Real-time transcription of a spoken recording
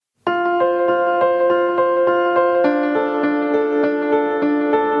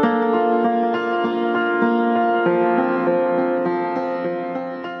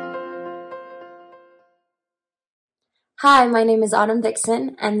Hi, my name is Autumn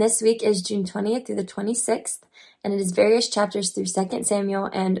Dixon, and this week is June 20th through the 26th, and it is various chapters through 2 Samuel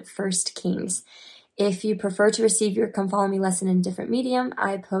and 1 Kings. If you prefer to receive your Come Follow Me lesson in a different medium,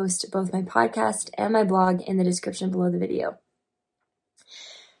 I post both my podcast and my blog in the description below the video.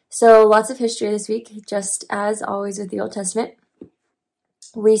 So lots of history this week, just as always with the Old Testament.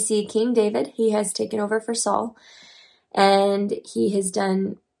 We see King David. He has taken over for Saul, and he has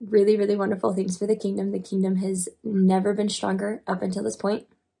done really, really wonderful things for the kingdom. The kingdom has never been stronger up until this point.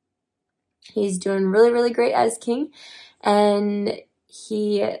 He's doing really, really great as king, and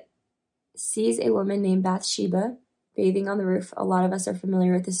he sees a woman named Bathsheba bathing on the roof. A lot of us are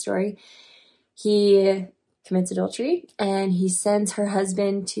familiar with this story. He commits adultery, and he sends her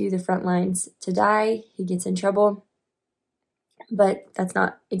husband to the front lines to die. He gets in trouble, but that's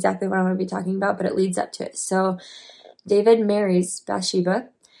not exactly what I want to be talking about, but it leads up to it. So David marries Bathsheba,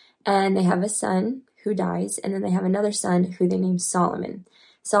 and they have a son who dies, and then they have another son who they name Solomon.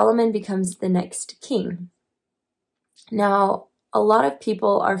 Solomon becomes the next king. Now, a lot of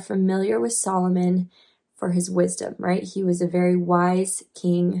people are familiar with Solomon for his wisdom, right? He was a very wise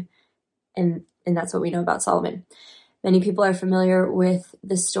king, and that's what we know about Solomon. Many people are familiar with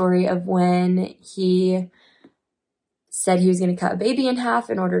the story of when he said he was going to cut a baby in half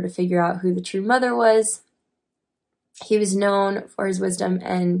in order to figure out who the true mother was. He was known for his wisdom,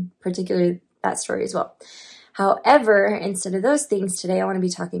 and particularly that story as well. However, instead of those things, today I want to be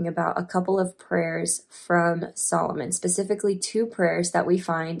talking about a couple of prayers from Solomon, specifically two prayers that we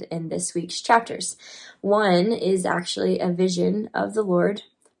find in this week's chapters. One is actually a vision of the Lord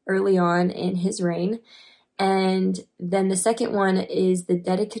early on in his reign, and then the second one is the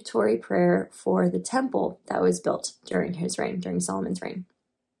dedicatory prayer for the temple that was built during his reign, during Solomon's reign.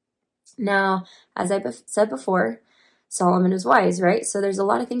 Now, as I said before, Solomon is wise, right? So there's a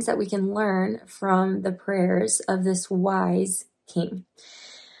lot of things that we can learn from the prayers of this wise king.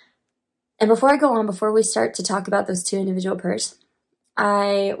 And before I go on, before we start to talk about those two individual prayers,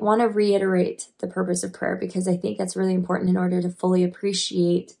 I want to reiterate the purpose of prayer because I think that's really important in order to fully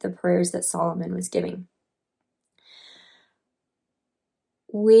appreciate the prayers that Solomon was giving.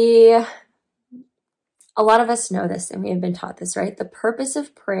 A lot of us know this, and we have been taught this, right? The purpose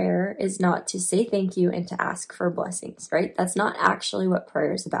of prayer is not to say thank you and to ask for blessings, right? That's not actually what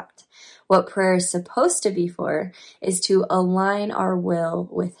prayer is about. What prayer is supposed to be for is to align our will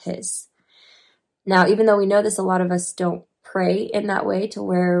with His. Now, even though we know this, a lot of us don't pray in that way to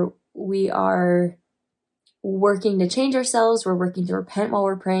where we are working to change ourselves. We're working to repent while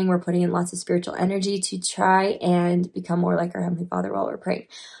we're praying. We're putting in lots of spiritual energy to try and become more like our Heavenly Father while we're praying.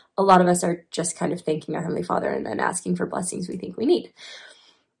 A lot of us are just kind of thanking our Heavenly Father and then asking for blessings we think we need.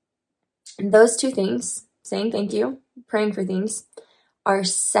 And those two things, saying thank you, praying for things, are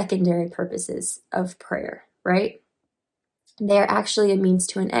secondary purposes of prayer, right? They are actually a means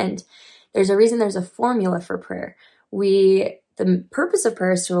to an end. There's a reason there's a formula for prayer. The purpose of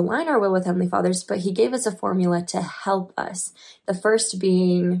prayer is to align our will with Heavenly Father's, but He gave us a formula to help us. The first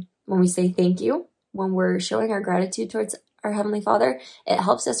being when we say thank you, when we're showing our gratitude towards our Heavenly Father, it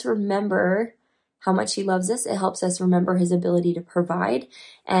helps us remember how much He loves us. It helps us remember His ability to provide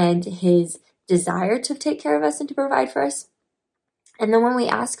and His desire to take care of us and to provide for us. And then when we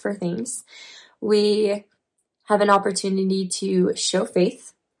ask for things, we have an opportunity to show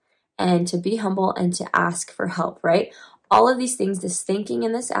faith and to be humble and to ask for help, right? All of these things, this thinking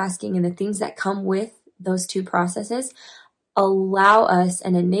and this asking and the things that come with those two processes allow us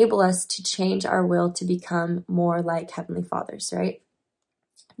and enable us to change our will to become more like Heavenly Father's, right?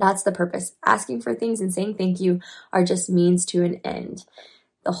 That's the purpose. Asking for things and saying thank you are just means to an end.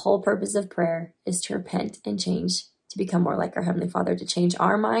 The whole purpose of prayer is to repent and change, to become more like our Heavenly Father, to change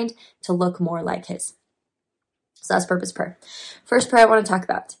our mind, to look more like His. So that's purpose prayer. First prayer I want to talk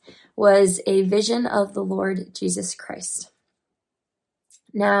about was a vision of the Lord Jesus Christ.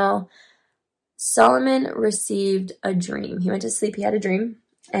 Now, Solomon received a dream. He went to sleep, he had a dream,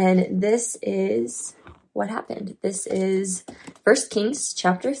 and this is what happened. This is 1 Kings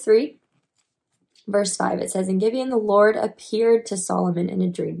chapter 3, verse 5. It says, "In Gibeon the Lord appeared to Solomon in a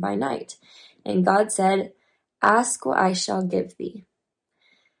dream by night, and God said, 'Ask what I shall give thee.'"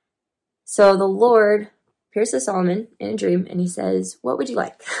 So the Lord appears to Solomon in a dream, and He says, "What would you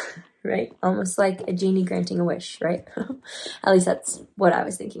like?" Right? Almost like a genie granting a wish, right? At least that's what I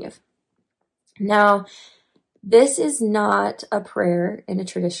was thinking of. Now, this is not a prayer in a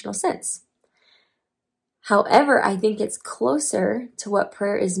traditional sense. However, I think it's closer to what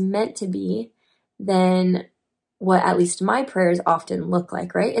prayer is meant to be than what at least my prayers often look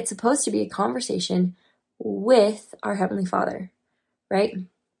like, right? It's supposed to be a conversation with our Heavenly Father, right?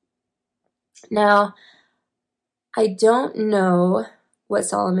 Now, I don't know what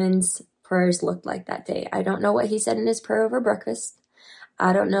Solomon's prayers looked like that day. I don't know what he said in his prayer over breakfast.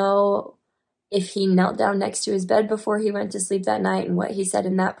 I don't know if he knelt down next to his bed before he went to sleep that night and what he said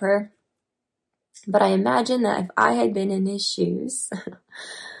in that prayer. But I imagine that if I had been in his shoes,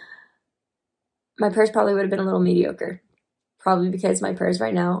 my prayers probably would have been a little mediocre. Probably because my prayers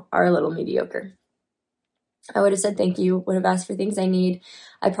right now are a little mediocre. I would have said thank you, would have asked for things I need.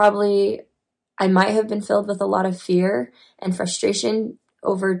 I might have been filled with a lot of fear and frustration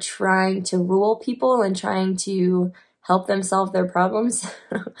over trying to rule people and trying to help them solve their problems.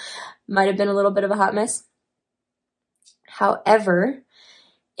 Might have been a little bit of a hot mess. However,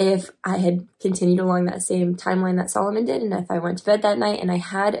 if I had continued along that same timeline that Solomon did, and if I went to bed that night and I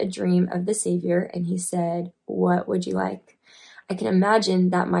had a dream of the Savior and he said, "What would you like?" I can imagine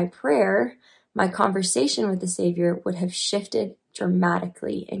that my prayer, my conversation with the Savior would have shifted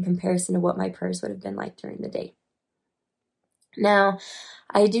dramatically in comparison to what my prayers would have been like during the day. Now,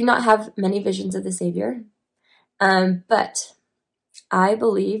 I do not have many visions of the Savior, but I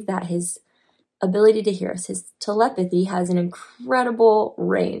believe that his ability to hear us, his telepathy has an incredible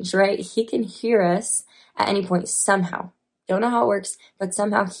range, right? He can hear us at any point somehow. Don't know how it works, but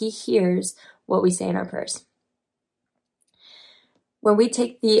somehow he hears what we say in our prayers. When we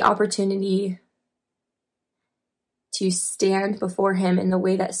take the opportunity to stand before him in the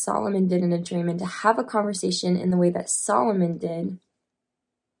way that Solomon did in a dream and to have a conversation in the way that Solomon did,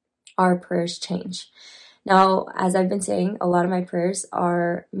 our prayers change. Now, as I've been saying, a lot of my prayers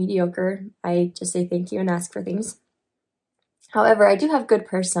are mediocre. I just say thank you and ask for things. However, I do have good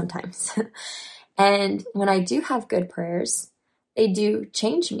prayers sometimes. And when I do have good prayers, they do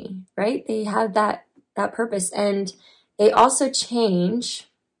change me, right? They have that purpose. And they also change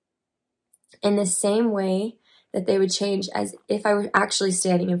in the same way that they would change as if I were actually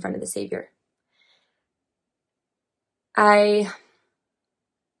standing in front of the Savior. If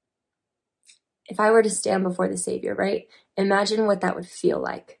I were to stand before the Savior, right? Imagine what that would feel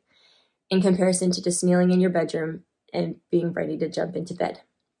like in comparison to just kneeling in your bedroom and being ready to jump into bed.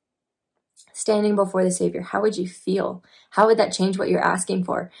 Standing before the Savior, how would you feel? How would that change what you're asking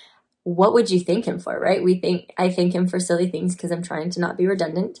for? What would you thank him for, right? I thank him for silly things because I'm trying to not be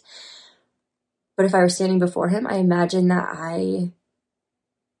redundant. But if I were standing before him, I imagine that I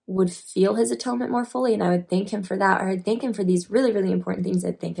would feel his atonement more fully, and I would thank him for that, or I'd thank him for these really, really important things.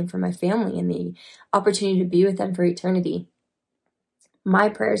 I'd thank him for my family and the opportunity to be with them for eternity. My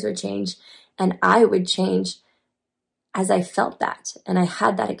prayers would change, and I would change as I felt that, and I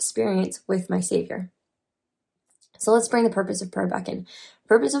had that experience with my Savior. So let's bring the purpose of prayer back in.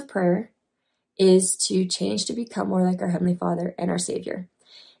 Purpose of prayer is to change to become more like our Heavenly Father and our Savior.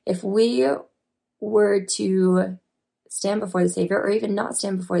 If we were to stand before the Savior, or even not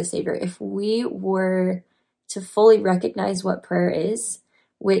stand before the Savior, if we were to fully recognize what prayer is,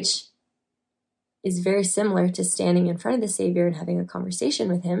 which is very similar to standing in front of the Savior and having a conversation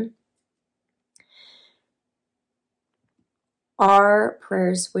with him, our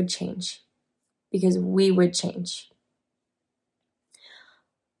prayers would change because we would change.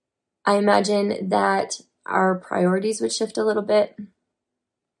 I imagine that our priorities would shift a little bit.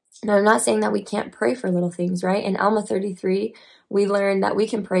 Now, I'm not saying that we can't pray for little things, right? In Alma 33, we learn that we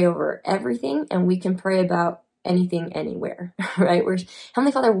can pray over everything and we can pray about anything, anywhere, right?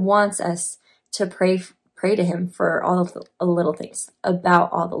 Heavenly Father wants us to pray to him for all of the little things,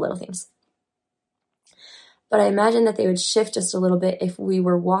 about all the little things. But I imagine that they would shift just a little bit if we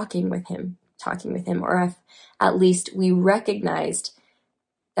were walking with him, talking with him, or if at least we recognized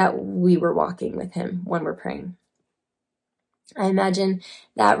that we were walking with him when we're praying. I imagine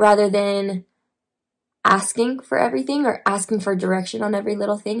that rather than asking for everything or asking for direction on every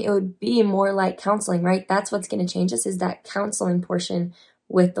little thing, it would be more like counseling, right? That's what's going to change us, is that counseling portion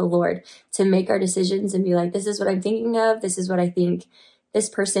with the Lord, to make our decisions and be like, this is what I'm thinking of. This is what I think this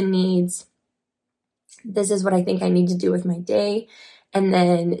person needs. This is what I think I need to do with my day. And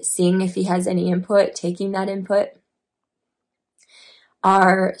then seeing if he has any input, taking that input.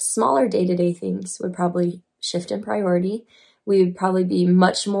 Our smaller day-to-day things would probably shift in priority. We would probably be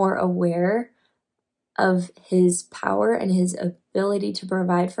much more aware of his power and his ability to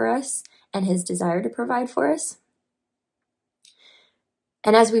provide for us and his desire to provide for us.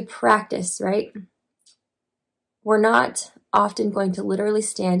 And as we practice, right, we're not often going to literally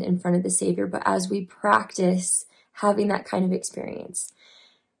stand in front of the Savior, but as we practice having that kind of experience,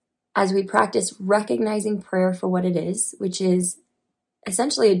 as we practice recognizing prayer for what it is, which is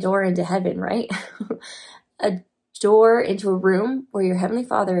essentially a door into heaven, right? A door into a room where your Heavenly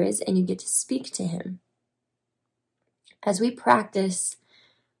Father is and you get to speak to him. As we practice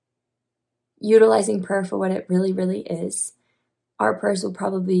utilizing prayer for what it really, really is, our prayers will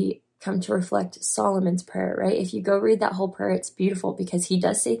probably come to reflect Solomon's prayer, right? If you go read that whole prayer, it's beautiful because he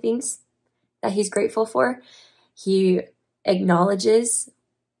does say things that he's grateful for. He acknowledges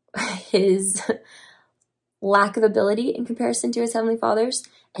his lack of ability in comparison to his Heavenly Father's,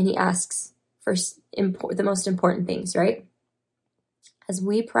 and he asks for the most important things, right? As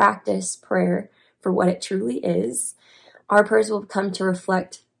we practice prayer for what it truly is, our prayers will come to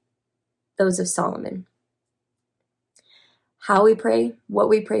reflect those of Solomon. How we pray, what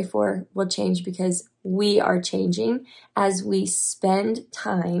we pray for will change because we are changing as we spend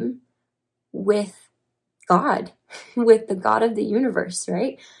time with God, with the God of the universe,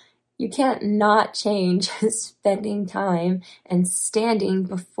 right? You can't not change spending time and standing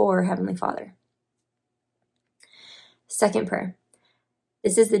before Heavenly Father. Second prayer.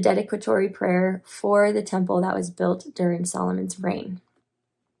 This is the dedicatory prayer for the temple that was built during Solomon's reign.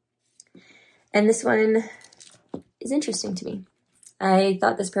 And this one is interesting to me. I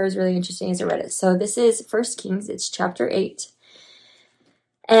thought this prayer was really interesting as I read it. So this is 1 Kings, it's chapter 8.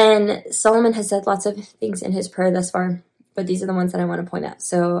 And Solomon has said lots of things in his prayer thus far, but these are the ones that I want to point out.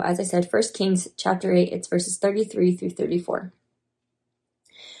 So as I said, 1 Kings chapter 8, it's verses 33 through 34.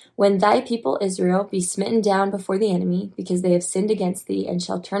 When thy people Israel be smitten down before the enemy, because they have sinned against thee, and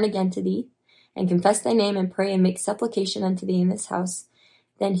shall turn again to thee, and confess thy name, and pray, and make supplication unto thee in this house,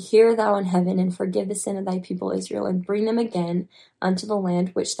 then hear thou in heaven, and forgive the sin of thy people Israel, and bring them again unto the land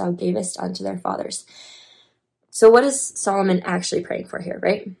which thou gavest unto their fathers. So what is Solomon actually praying for here,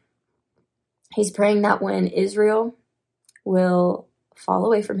 right? He's praying that when Israel will fall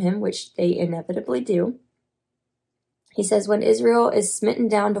away from him, which they inevitably do, he says, when Israel is smitten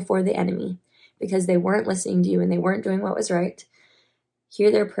down before the enemy, because they weren't listening to you and they weren't doing what was right, hear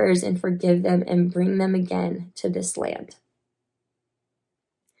their prayers and forgive them and bring them again to this land.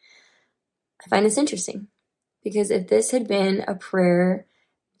 I find this interesting because if this had been a prayer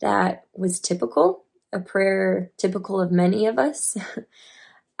that was typical, a prayer typical of many of us,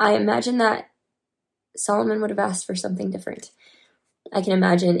 I imagine that Solomon would have asked for something different. I can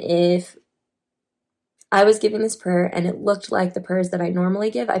imagine if I was giving this prayer and it looked like the prayers that I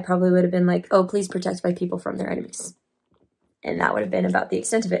normally give, I probably would have been like, oh, please protect my people from their enemies. And that would have been about the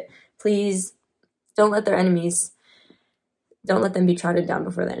extent of it. Please don't let them be trodden down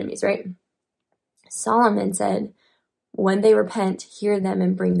before their enemies, right? Solomon said, when they repent, hear them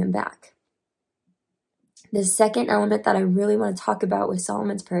and bring them back. The second element that I really want to talk about with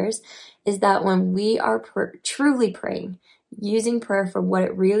Solomon's prayers is that when we are truly praying, using prayer for what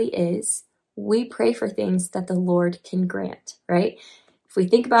it really is, we pray for things that the Lord can grant, right? If we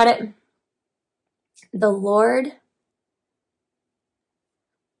think about it, the Lord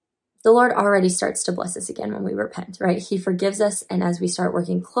already starts to bless us again when we repent, right? He forgives us, and as we start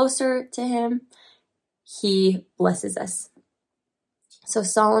working closer to him, he blesses us. So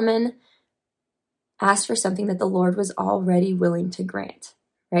Solomon asked for something that the Lord was already willing to grant,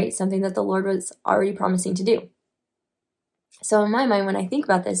 right? Something that the Lord was already promising to do. So in my mind, when I think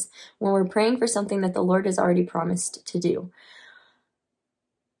about this, when we're praying for something that the Lord has already promised to do,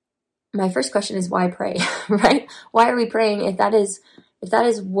 my first question is why pray, right? Why are we praying if that is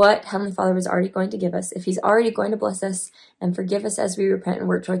what Heavenly Father was already going to give us, if he's already going to bless us and forgive us as we repent and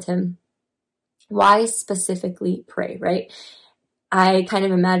work towards him, why specifically pray, right? I kind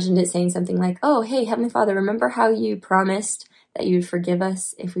of imagined it saying something like, oh, hey, Heavenly Father, remember how you promised that you would forgive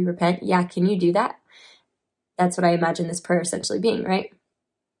us if we repent? Yeah, can you do that? That's what I imagine this prayer essentially being, right?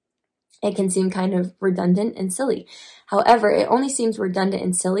 It can seem kind of redundant and silly. However, it only seems redundant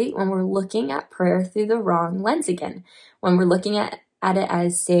and silly when we're looking at prayer through the wrong lens again, when we're looking at it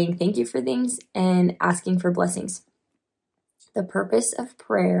as saying thank you for things and asking for blessings. The purpose of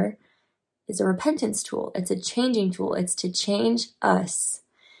prayer is a repentance tool. It's a changing tool. It's to change us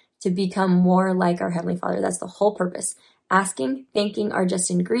to become more like our Heavenly Father. That's the whole purpose. Asking, thanking are just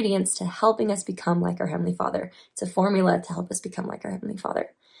ingredients to helping us become like our Heavenly Father. It's a formula to help us become like our Heavenly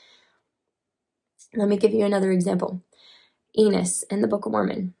Father. Let me give you another example. Enos in the Book of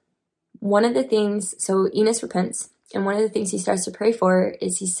Mormon. One of the things, so Enos repents, and one of the things he starts to pray for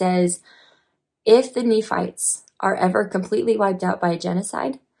is he says, if the Nephites are ever completely wiped out by a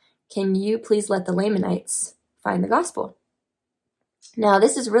genocide, can you please let the Lamanites find the gospel? Now,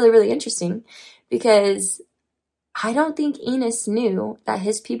 this is really, really interesting because I don't think Enos knew that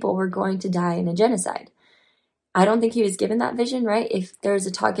his people were going to die in a genocide. I don't think he was given that vision, right? If there's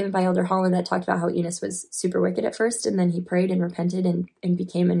a talk given by Elder Holland that talked about how Enos was super wicked at first, and then he prayed and repented and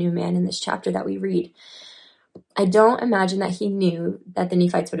became a new man in this chapter that we read. I don't imagine that he knew that the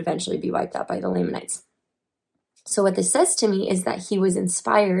Nephites would eventually be wiped out by the Lamanites. So what this says to me is that he was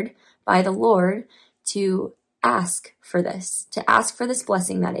inspired by the Lord to ask for this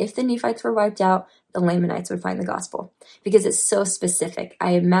blessing, that if the Nephites were wiped out, the Lamanites would find the gospel, because it's so specific.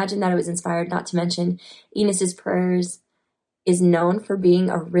 I imagine that it was inspired, not to mention Enos's prayers is known for being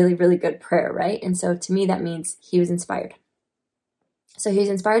a really, really good prayer, right? And so to me, that means he was inspired. So he was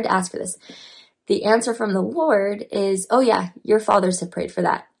inspired to ask for this. The answer from the Lord is, oh yeah, your fathers have prayed for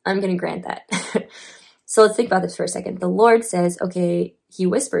that. I'm going to grant that. So let's think about this for a second. The Lord says, okay, he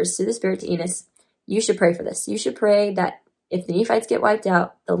whispers through the Spirit to Enos, you should pray for this. You should pray that if the Nephites get wiped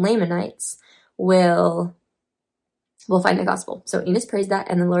out, the Lamanites will find the gospel. So Enos prays that,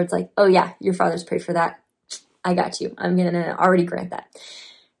 and the Lord's like, oh yeah, your fathers prayed for that. I got you. I'm going to already grant that.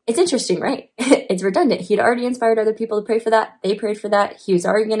 It's interesting, right? It's redundant. He'd already inspired other people to pray for that. They prayed for that. He was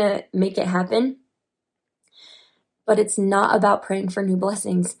already going to make it happen. But it's not about praying for new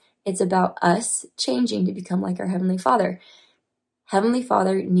blessings. It's about us changing to become like our Heavenly Father. Heavenly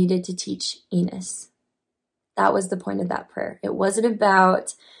Father needed to teach Enos. That was the point of that prayer. It wasn't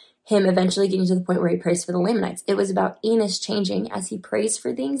about him eventually getting to the point where he prays for the Lamanites. It was about Enos changing as he prays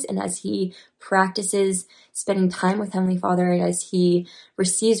for things and as he practices spending time with Heavenly Father, and as he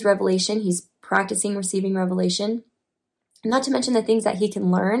receives revelation, he's practicing receiving revelation. Not to mention the things that he can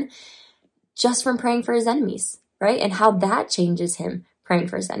learn just from praying for his enemies, right? And how that changes him praying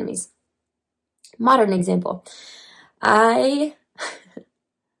for his enemies. Modern example. I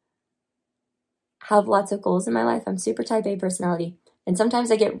have lots of goals in my life. I'm super type A personality. And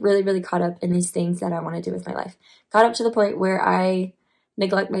sometimes I get really, really caught up in these things that I want to do with my life. Caught up to the point where I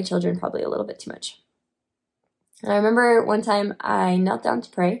neglect my children probably a little bit too much. And I remember one time I knelt down to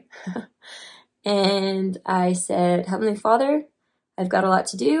pray. And I said, Heavenly Father, I've got a lot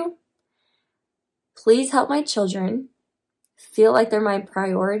to do. Please help my children feel like they're my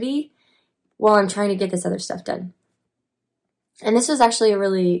priority while I'm trying to get this other stuff done. And this was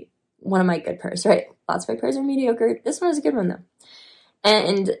actually one of my good prayers, right? Lots of my prayers are mediocre. This one was a good one though.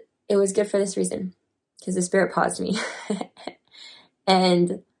 And it was good for this reason, because the Spirit paused me.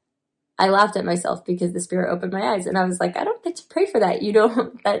 And I laughed at myself because the Spirit opened my eyes. And I was like, I don't get to pray for that.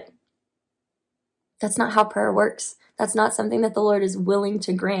 That's not how prayer works. That's not something that the Lord is willing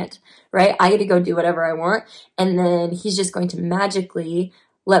to grant, right? I get to go do whatever I want. And then he's just going to magically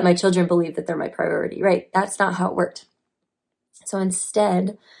let my children believe that they're my priority, right? That's not how it worked. So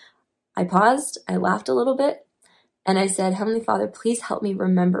instead, I paused, I laughed a little bit, and I said, Heavenly Father, please help me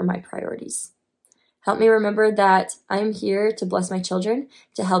remember my priorities. Help me remember that I'm here to bless my children,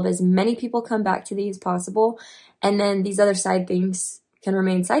 to help as many people come back to thee as possible. And then these other side things can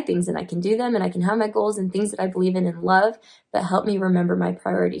remain side things, and I can do them, and I can have my goals and things that I believe in and love, but help me remember my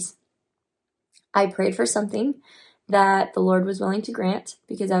priorities. I prayed for something that the Lord was willing to grant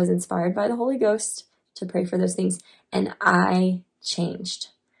because I was inspired by the Holy Ghost to pray for those things, and I changed.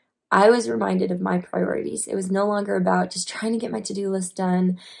 I was reminded of my priorities. It was no longer about just trying to get my to-do list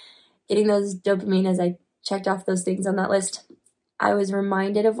done, getting those dopamine as I checked off those things on that list. I was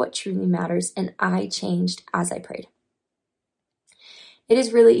reminded of what truly matters, and I changed as I prayed. It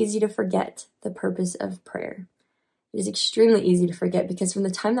is really easy to forget the purpose of prayer. It is extremely easy to forget because from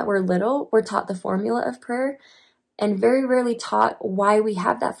the time that we're little, we're taught the formula of prayer and very rarely taught why we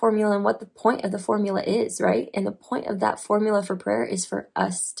have that formula and what the point of the formula is, right? And the point of that formula for prayer is for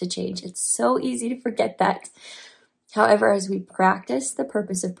us to change. It's so easy to forget that. However, as we practice the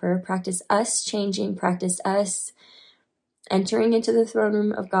purpose of prayer, practice us changing, practice us entering into the throne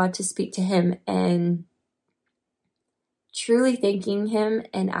room of God to speak to him and truly thanking him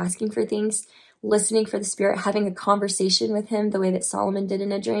and asking for things, listening for the Spirit, having a conversation with him the way that Solomon did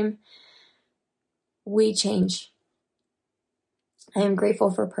in a dream, we change. I am grateful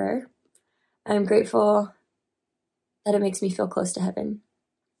for prayer. I am grateful that it makes me feel close to heaven.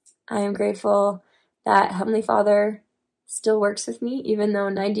 I am grateful that Heavenly Father still works with me, even though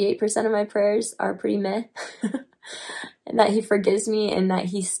 98% of my prayers are pretty meh, and that he forgives me and that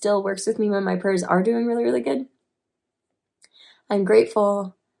he still works with me when my prayers are doing really, really good. I'm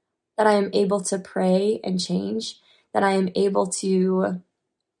grateful that I am able to pray and change, that I am able to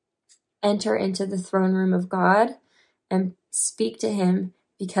enter into the throne room of God and speak to him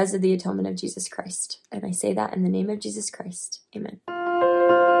because of the atonement of Jesus Christ. And I say that in the name of Jesus Christ. Amen.